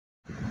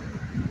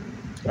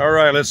All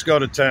right, let's go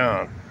to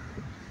town.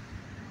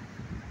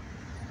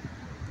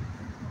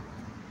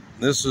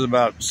 This is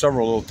about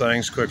several little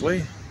things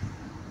quickly.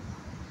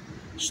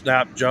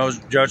 Snap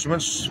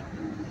judgments,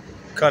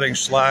 cutting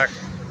slack,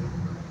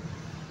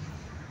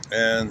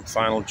 and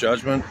final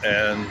judgment.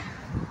 And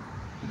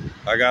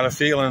I got a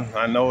feeling.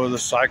 I know the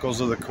cycles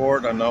of the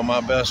court. I know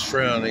my best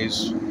friend.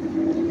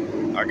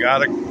 I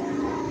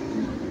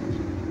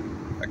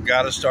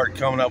gotta start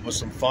coming up with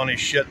some funny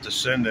shit to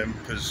send him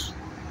because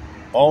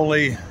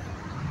only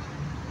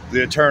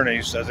the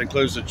attorneys, that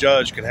includes the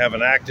judge, can have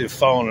an active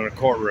phone in a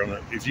courtroom.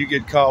 If you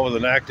get caught with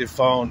an active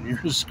phone,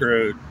 you're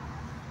screwed.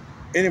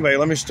 Anyway,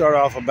 let me start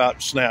off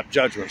about snap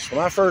judgments. When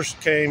I first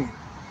came,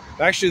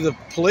 actually the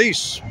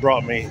police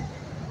brought me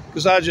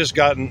because I had just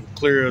gotten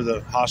clear of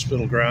the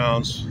hospital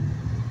grounds,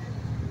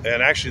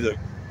 and actually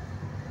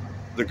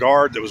the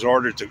guard that was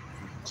ordered to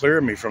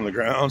clear me from the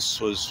grounds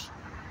was,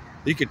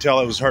 you could tell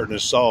it was hurting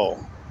his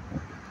soul.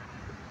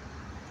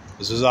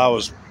 Because as I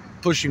was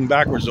pushing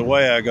backwards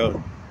away, I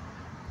go,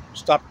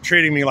 "Stop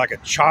treating me like a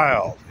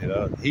child."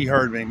 He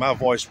heard me. My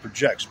voice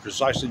projects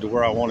precisely to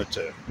where I want it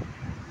to.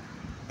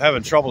 I'm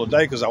having trouble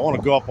today because I want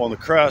to go up on the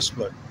crest,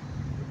 but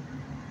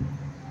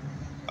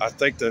I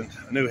think the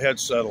new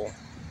headset will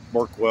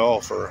work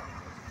well for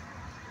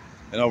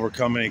and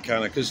overcome any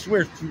kind of, because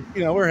we're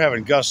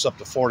having gusts up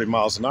to 40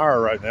 miles an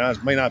hour right now.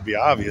 It may not be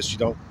obvious. You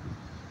don't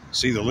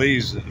see the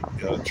leaves,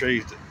 the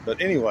trees,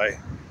 but anyway,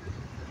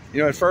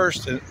 at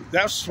first, and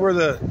that's where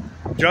the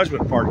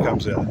judgment part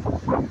comes in.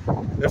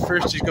 At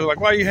first, he's going like,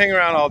 "Why are you hanging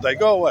around all day?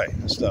 Go away,"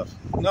 and stuff.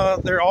 No,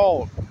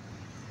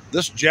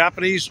 this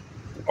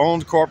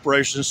Japanese-owned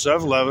corporation,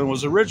 7-Eleven,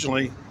 was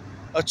originally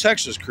a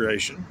Texas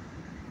creation,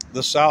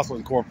 the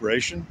Southland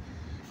Corporation,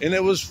 and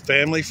it was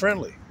family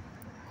friendly.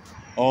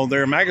 On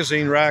their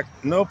magazine rack,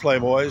 no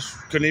Playboys,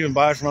 couldn't even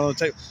buy it from under the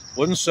table,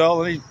 wouldn't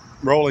sell any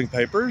rolling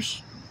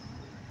papers,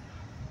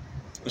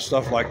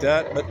 stuff like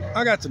that. But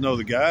I got to know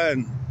the guy,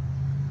 and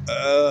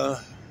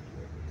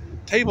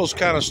tables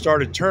kind of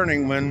started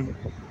turning when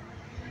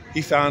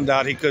he found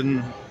out he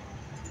couldn't,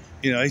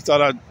 he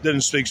thought I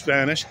didn't speak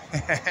Spanish.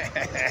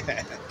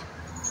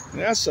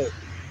 That's it.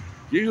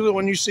 Usually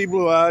when you see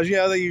blue eyes,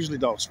 they usually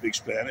don't speak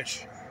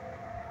Spanish.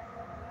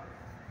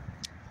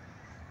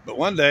 But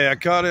one day I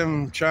caught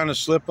him trying to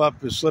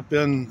slip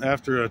in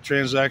after a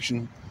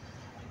transaction,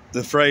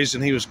 the phrase,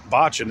 and he was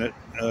botching it.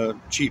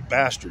 Cheap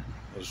bastard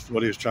was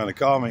what he was trying to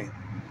call me.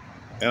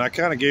 And I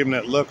kind of gave him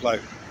that look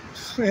like,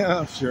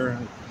 yeah, sure.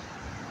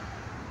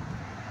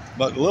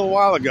 But a little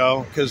while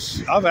ago,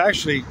 because I've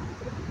actually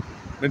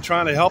been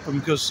trying to help him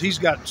because he's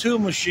got two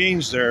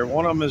machines there.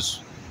 One of them is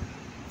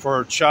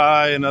for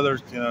chai, another,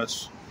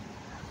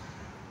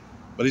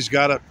 but he's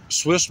got a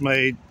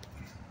Swiss-made.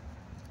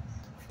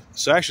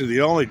 It's actually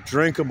the only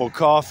drinkable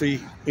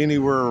coffee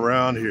anywhere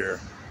around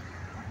here.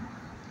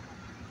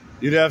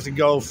 You'd have to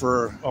go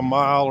for a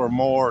mile or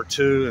more or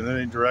two in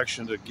any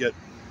direction to get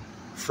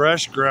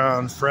fresh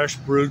ground, fresh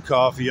brewed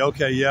coffee.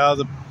 Okay,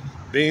 the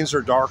beans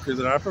are darker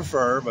than I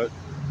prefer, but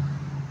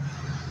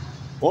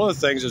one of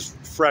the things is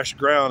fresh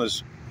ground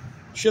is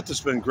shit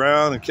that's been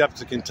ground and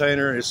kept in a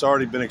container. It's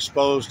already been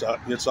exposed.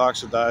 It's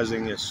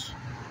oxidizing.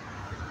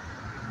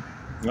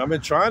 I've been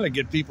trying to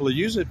get people to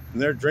use it,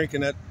 and they're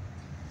drinking that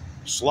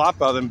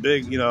slop out of them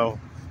big,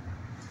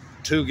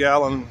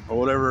 2-gallon or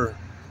whatever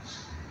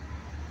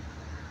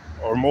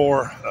or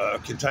more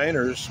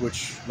containers,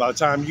 which by the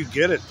time you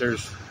get it,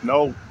 there's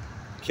no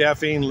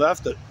caffeine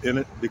left in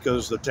it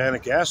because the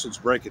tannic acids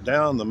break it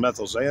down, the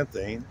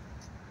methylxanthine.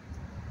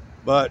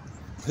 But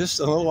this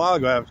a little while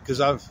ago, because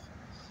I've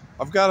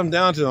got them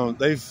down to them.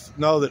 They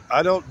know that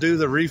I don't do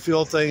the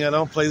refill thing. I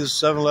don't play the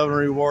 7-Eleven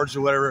rewards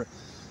or whatever.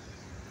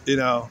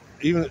 I'll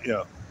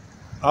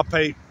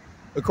pay.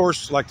 Of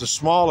course, like the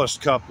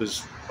smallest cup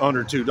is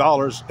under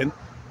 $2, and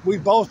we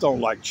both don't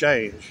like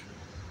change.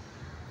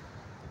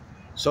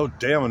 So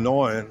damn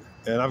annoying.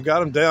 And I've got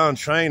them down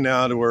trained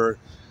now to where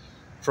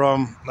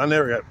I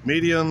never got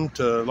medium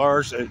to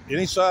large.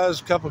 Any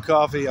size cup of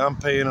coffee, I'm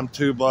paying them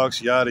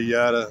 $2, yada,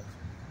 yada.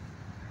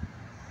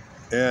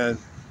 And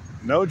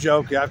no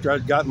joke, after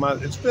I'd gotten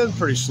it's been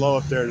pretty slow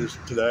up there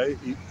today.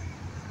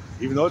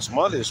 Even though it's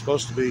Monday, it's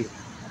supposed to be.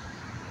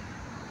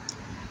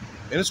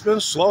 And it's been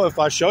slow. If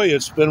I show you,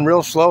 it's been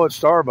real slow at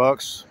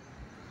Starbucks.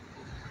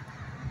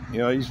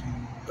 You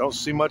don't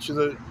see much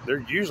of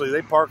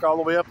they park all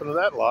the way up into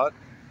that lot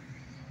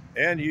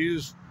and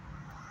use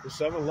the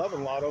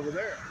 7-Eleven lot over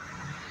there.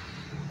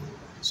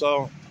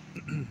 So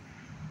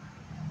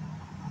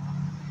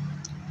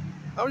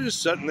I was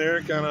just sitting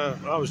there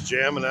I was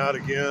jamming out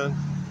again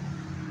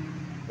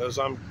because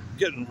I'm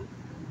getting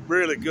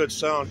really good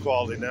sound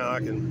quality now.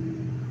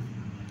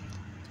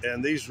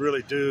 And these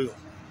really do.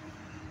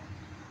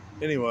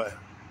 Anyway,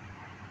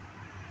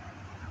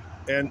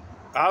 and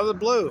out of the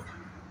blue,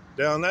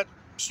 down that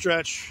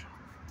stretch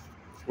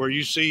where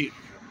you see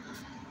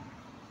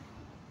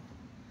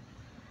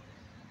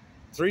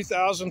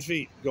 3,000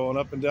 feet going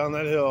up and down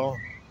that hill,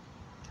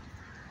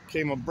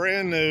 came a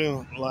brand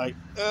new, like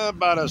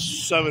about a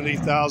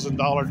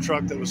 $70,000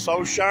 truck that was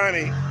so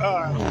shiny.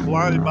 I was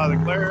blinded by the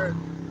glare.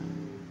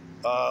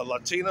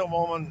 Latina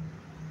woman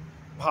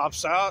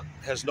hops out,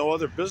 has no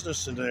other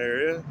business in the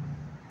area,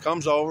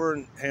 comes over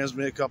and hands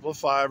me a couple of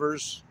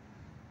fivers,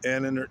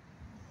 and in her,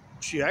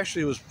 she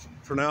actually was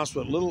pronounced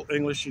what little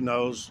English she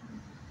knows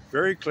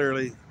very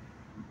clearly,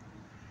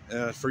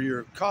 for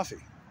your coffee.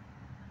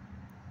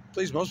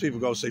 Please, most people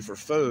go say for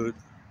food.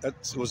 That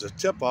was a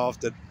tip-off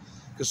that,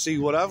 because see,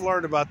 what I've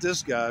learned about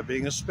this guy,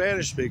 being a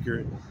Spanish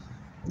speaker,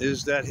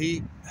 is that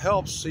he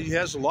helps. He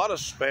has a lot of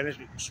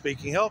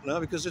Spanish-speaking help now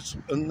because it's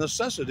a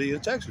necessity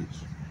in Texas.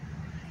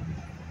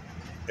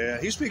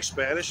 And he speaks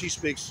Spanish. He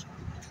speaks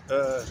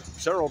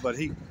several, but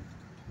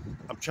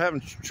I'm having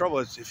trouble.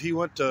 If he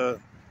went to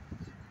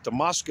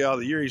Moscow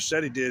the year he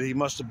said he did, he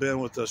must have been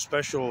with a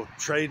special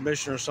trade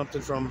mission or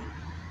something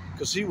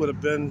because he would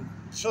have been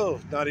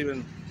not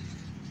even.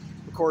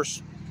 Of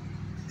course,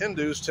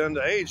 Hindus tend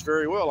to age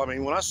very well. I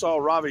mean, when I saw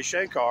Ravi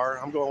Shankar,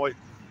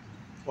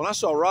 when I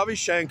saw Ravi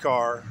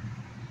Shankar,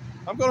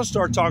 I'm going to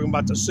start talking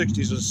about the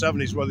 60s and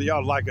 70s, whether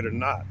y'all like it or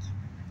not.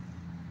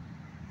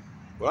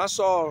 When I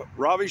saw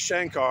Ravi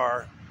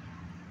Shankar,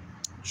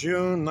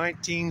 June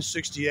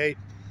 1968,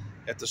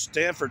 at the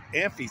Stanford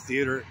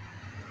Amphitheater,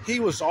 he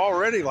was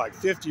already like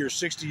 50 or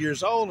 60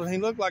 years old, and he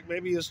looked like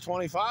maybe he was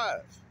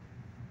 25.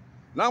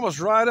 And I was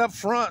right up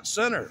front,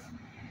 center.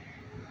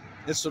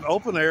 It's an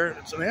open air,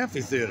 it's an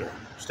amphitheater,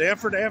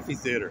 Stanford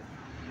Amphitheater.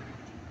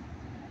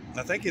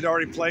 I think he'd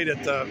already played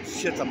at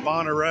the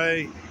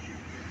Monterey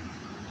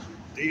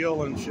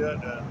deal and shit.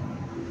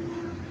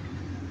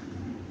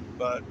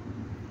 But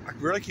I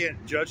really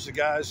can't judge the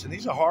guys, and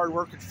he's a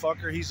hard-working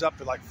fucker. He's up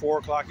at like 4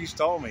 o'clock, he's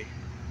told me.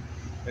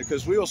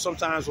 Because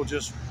sometimes we'll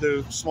just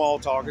do small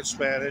talk in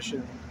Spanish,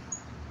 and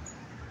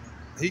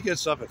he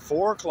gets up at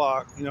 4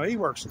 o'clock. You know, he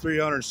works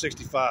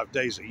 365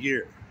 days a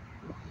year.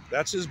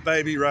 That's his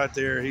baby right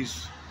there.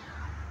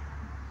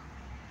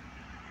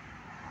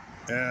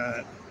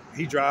 And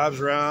he drives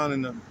around,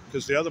 and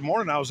because the other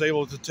morning I was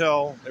able to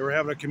tell they were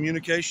having a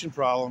communication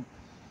problem.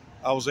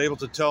 I was able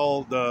to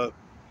tell the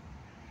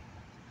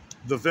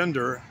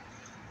vendor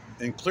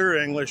in clear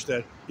English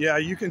that, yeah,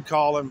 you can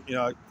call him. You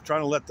know,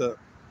 trying to let the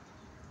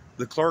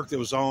clerk that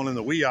was on in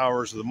the wee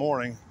hours of the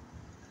morning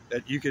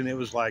that you can. It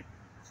was like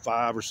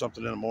 5 or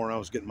something in the morning. I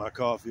was getting my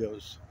coffee.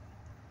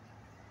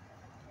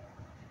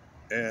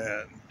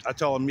 And I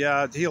told him,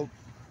 yeah,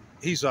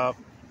 he's up.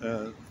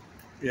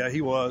 Yeah,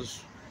 he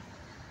was.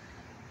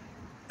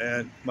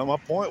 And my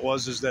point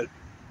is that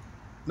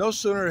no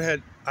sooner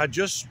had I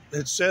just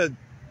said,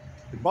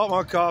 bought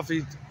my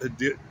coffee,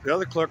 the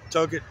other clerk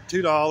took it,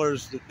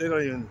 $2. They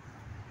don't even.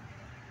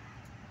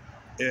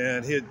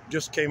 And he had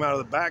just came out of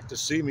the back to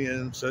see me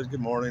and said good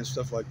morning and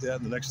stuff like that.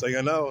 And the next thing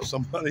I know,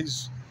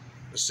 somebody's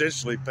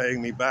essentially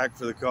paying me back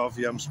for the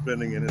coffee I'm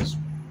spending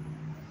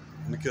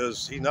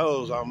because he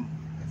knows I'm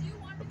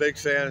a big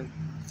fan.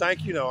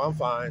 Thank you. No, I'm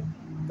fine.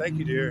 Thank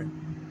you, dear.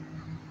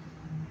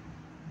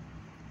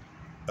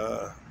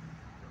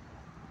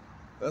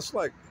 That's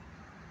like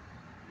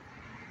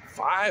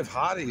 5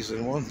 hotties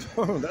in one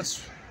phone. That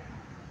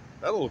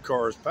little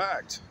car is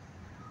packed.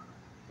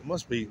 It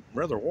must be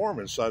rather warm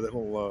inside that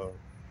little. What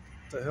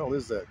the hell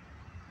is that?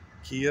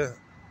 Kia.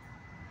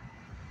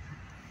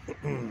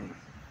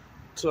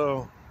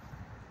 So,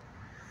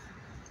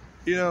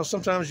 you know,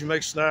 sometimes you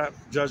make snap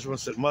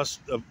judgments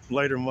that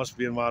later must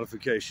be in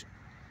modification.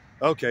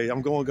 Okay,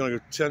 I'm going to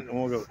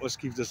go. Let's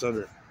keep this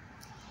under.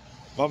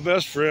 My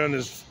best friend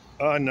is.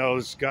 I know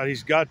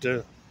he's got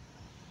to.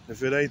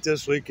 If it ain't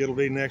this week, it'll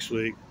be next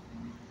week.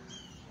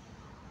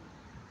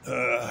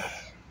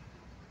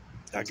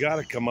 I got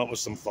to come up with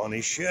some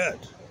funny shit.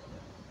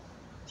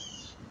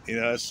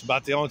 You know, it's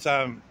about the only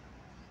time,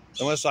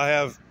 unless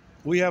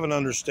we have an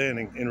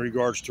understanding in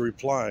regards to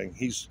replying.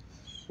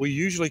 We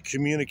usually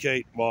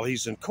communicate while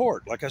he's in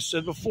court. Like I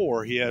said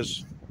before,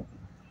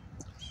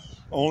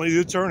 only the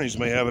attorneys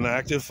may have an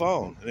active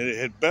phone. And it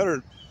had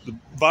better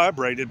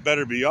vibrate, it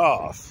better be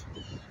off.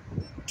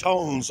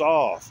 Tones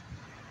off.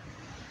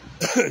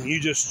 You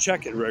just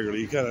check it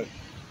regularly. You kind of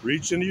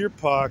reach into your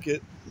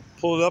pocket,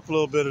 pull it up a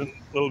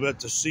little bit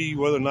to see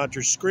whether or not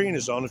your screen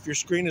is on. If your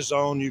screen is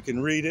on, you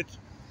can read it,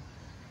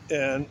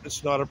 and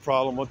it's not a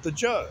problem with the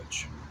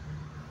judge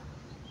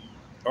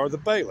or the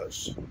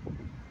bailiffs,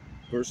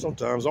 who are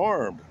sometimes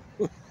armed.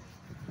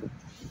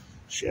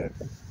 Shit.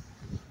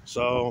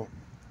 So,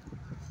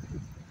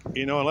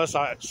 you know, unless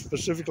I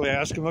specifically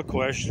ask him a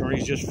question or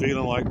he's just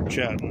feeling like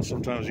chatting,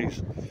 sometimes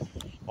he's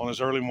on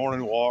his early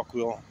morning walk,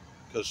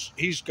 because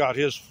he's got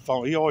his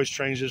phone. He always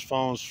trains his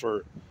phones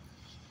for,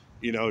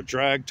 you know,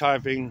 drag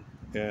typing,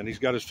 and he's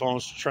got his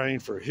phones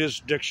trained for his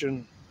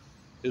diction,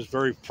 his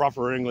very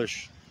proper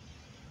English.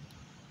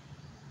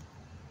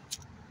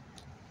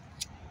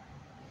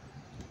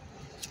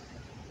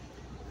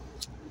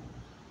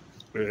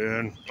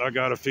 And I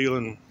got a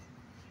feeling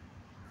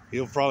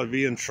he'll probably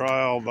be in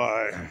trial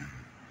by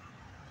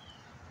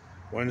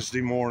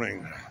Wednesday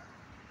morning.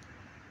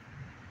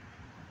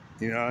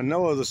 You know, I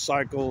know of the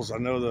cycles. I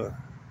know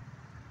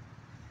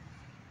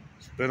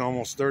been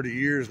almost 30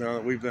 years now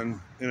that we've been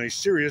in a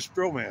serious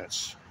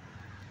bromance.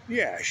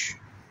 Yes,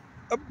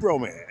 a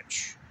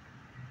bromance.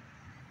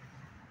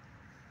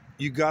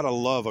 You gotta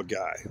love a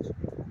guy.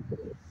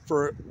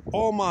 For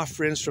all my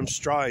friends from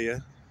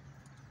Australia,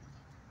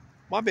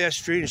 my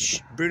best friend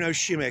is Bruno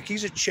Shimek.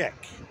 He's a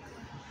Czech.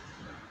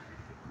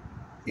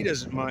 He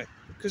doesn't mind,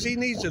 because he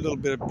needs a little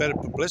bit of better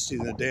publicity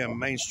than the damn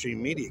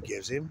mainstream media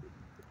gives him.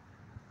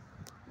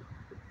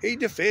 He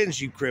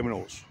defends you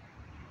criminals.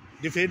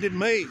 Defended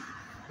me.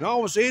 And I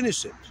was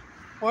innocent.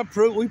 Well,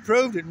 we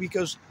proved it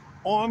because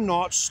I'm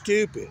not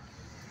stupid.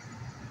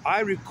 I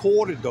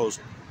recorded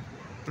those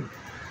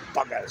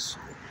buggers.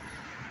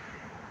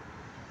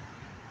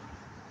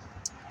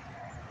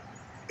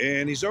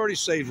 And he's already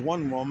saved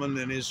one woman,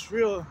 and he's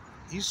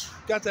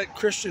got that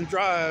Christian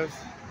drive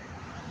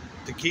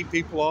to keep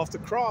people off the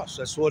cross.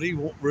 That's what he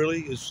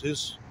really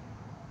is.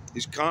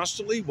 He's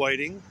constantly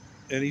waiting,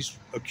 and he's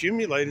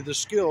accumulated the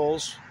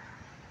skills,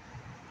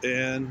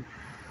 and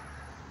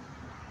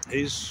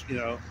he's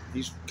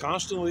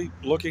constantly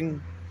looking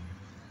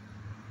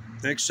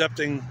and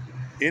accepting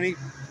any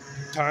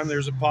time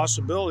there's a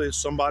possibility that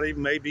somebody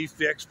may be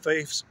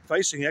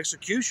facing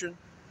execution.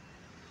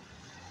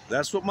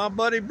 That's what my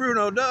buddy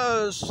Bruno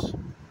does.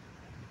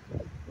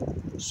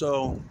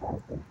 So,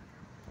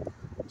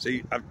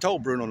 see, I've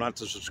told Bruno not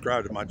to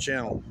subscribe to my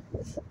channel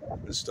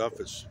and stuff.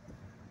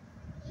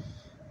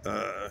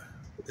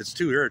 It's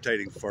too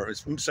irritating for him.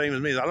 It's the same as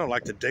me. I don't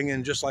like the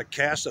dinging, just like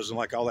Cass doesn't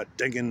like all that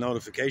dinging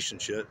notification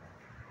shit.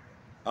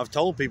 I've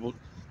told people,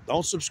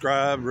 don't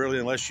subscribe really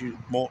unless you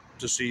want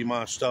to see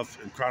my stuff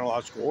in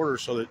chronological order,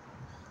 so that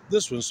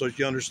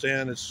you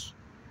understand this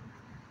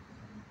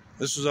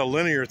is a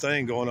linear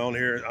thing going on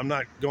here. I'm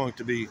not going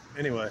to be,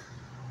 anyway.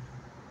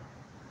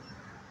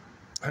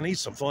 I need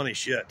some funny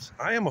shit.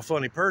 I am a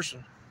funny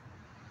person,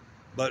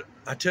 but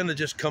I tend to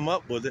just come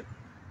up with it.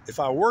 If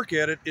I work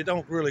at it, it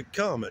don't really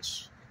come.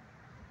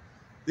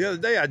 The other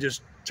day I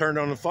just turned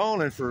on the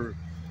phone, and for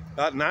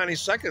about 90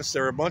 seconds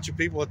there were a bunch of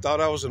people that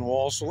thought I was in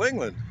Walsall,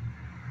 England,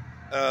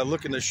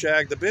 looking to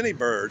shag the Benny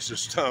birds and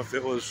stuff.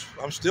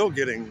 I'm still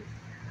getting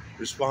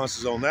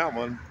responses on that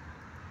one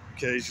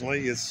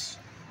occasionally.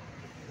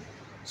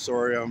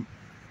 Sorry,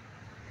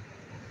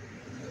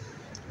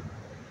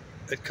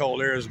 that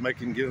cold air is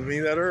giving me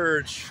that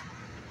urge.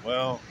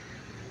 Well,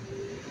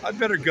 I'd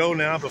better go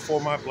now before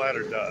my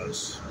bladder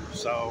does.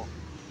 So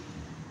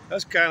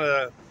that's kind of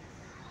the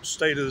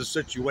state of the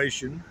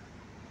situation.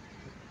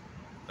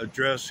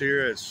 Address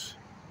here. It's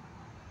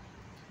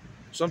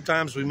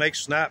sometimes we make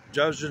snap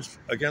judgments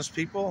against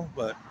people,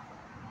 but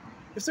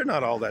if they're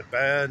not all that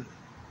bad,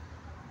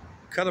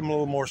 cut them a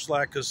little more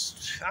slack,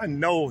 because I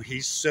know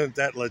he sent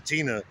that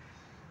Latina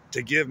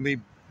to give me,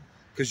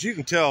 because you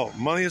can tell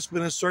money that's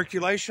been in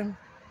circulation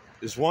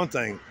is one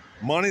thing.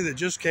 Money that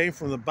just came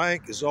from the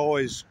bank is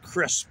always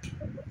crisp,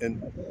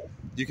 and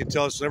you can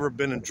tell it's never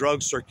been in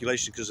drug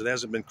circulation because it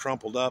hasn't been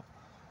crumpled up.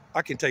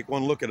 I can take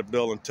one look at a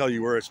bill and tell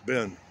you where it's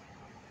been.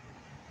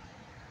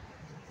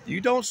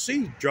 You don't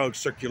see drug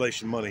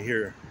circulation money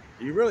here.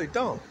 You really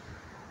don't.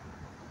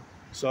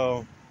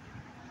 So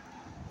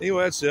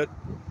anyway, that's it.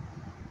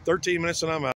 13 minutes and I'm out.